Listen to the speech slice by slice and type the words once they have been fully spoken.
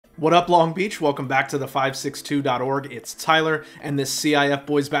What up, Long Beach? Welcome back to the 562.org. It's Tyler, and this CIF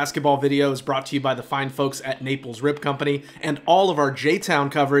boys basketball video is brought to you by the fine folks at Naples Rib Company, and all of our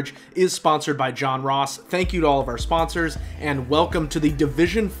J-Town coverage is sponsored by John Ross. Thank you to all of our sponsors, and welcome to the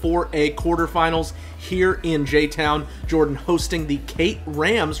Division 4A quarterfinals here in J-Town. Jordan hosting the Cate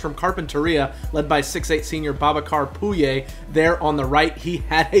Rams from Carpinteria, led by 6'8 senior Babacar Pouye. There on the right, he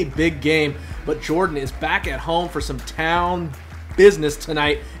had a big game, but Jordan is back at home for some town business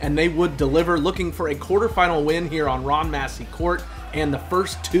tonight, and they would deliver, looking for a quarterfinal win here on Ron Massey Court. And the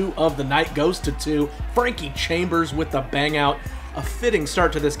first two of the night goes to Frankie Chambers with the bang out. A fitting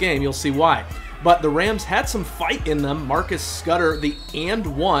start to this game, you'll see why. But the Rams had some fight in them. Marcus Scudder the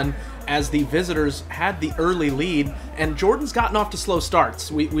and one as the visitors had the early lead, and Jordan's gotten off to slow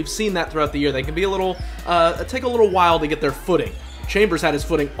starts. We've seen that throughout the year. They can be a little take a little while to get their footing. Chambers had his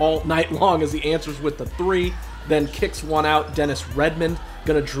footing all night long as he answers with the three, then kicks one out. Dennis Redmond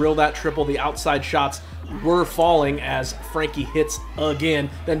gonna drill that triple. The outside shots were falling as Frankie hits again.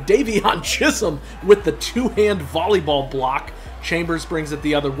 Then Davion Chisholm with the two-hand volleyball block. Chambers brings it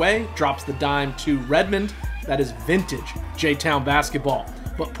the other way, drops the dime to Redmond. That is vintage J-Town basketball.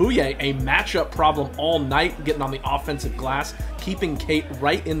 But Pouye, a matchup problem all night, getting on the offensive glass, keeping Cate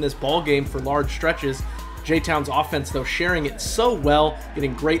right in this ball game for large stretches. J-Town's offense, though, sharing it so well,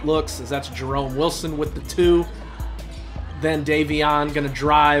 getting great looks, as that's Jerome Wilson with the two. Then Davion gonna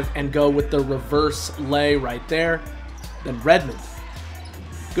drive and go with the reverse lay right there. Then Redmond,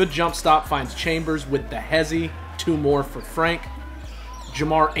 good jump stop, finds Chambers with the hezzy. Two more for Frank.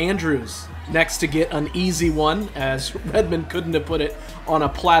 Jamar Andrews next to get an easy one, as Redmond couldn't have put it on a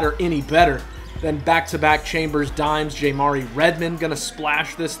platter any better. Then back-to-back Chambers dimes. Jamari Redmond gonna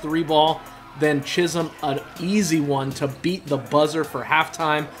splash this three ball. Then Chisholm, an easy one to beat the buzzer for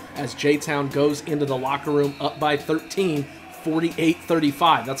halftime as J-Town goes into the locker room up by 13,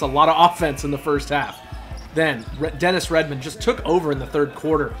 48-35. That's a lot of offense in the first half. Then Dennis Redmond just took over in the third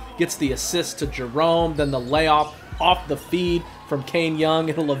quarter, gets the assist to Jerome, then the layoff off the feed from Kane Young.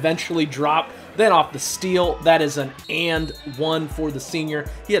 It'll eventually drop. Then off the steal, that is an and one for the senior.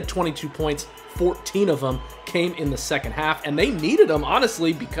 He had 22 points, 14 of them came in the second half, and they needed him,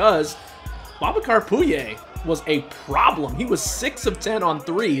 honestly, because Babacar Pouye was a problem. He was 6 of 10 on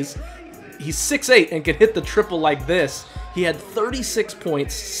threes. He's 6'8 and can hit the triple like this. He had 36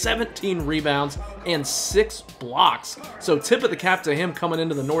 points, 17 rebounds, and 6 blocks. So tip of the cap to him coming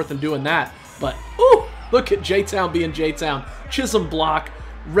into the North and doing that. But, ooh, look at J-Town being J-Town. Chisholm block,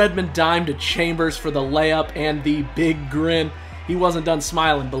 Redmond dime to Chambers for the layup and the big grin. He wasn't done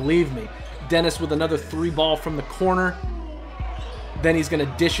smiling, believe me. Dennis with another three ball from the corner. Then he's going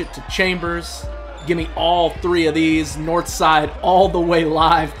to dish it to Chambers. Give me all three of these. North side all the way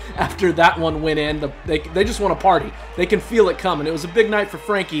live after that one went in. They just want to party. They can feel it coming. It was a big night for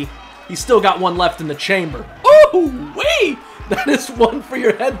Frankie. He's still got one left in the chamber. Ooh, wee! That is one for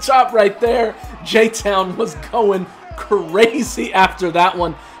your head top right there. J-Town was going crazy after that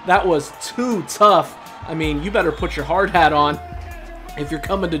one. That was too tough. I mean, you better put your hard hat on if you're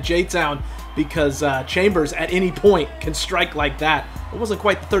coming to J-Town, because Chambers at any point can strike like that. It wasn't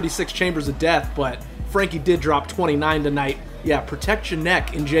quite the 36 Chambers of death, but Frankie did drop 29 tonight. Yeah, protect your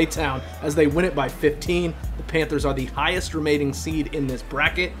neck in J-Town as they win it by 15. The Panthers are the highest remaining seed in this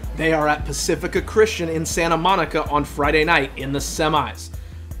bracket. They are at Pacifica Christian in Santa Monica on Friday night in the semis.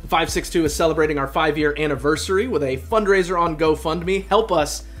 The 562 is celebrating our 5-year anniversary with a fundraiser on GoFundMe. Help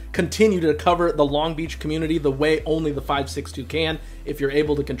us continue to cover the Long Beach community the way only the 562 can. If you're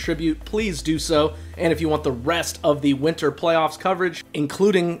able to contribute, please do so. And if you want the rest of the winter playoffs coverage,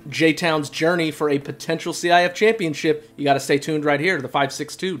 including J-Town's journey for a potential CIF championship, you got to stay tuned right here to the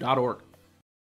 562.org.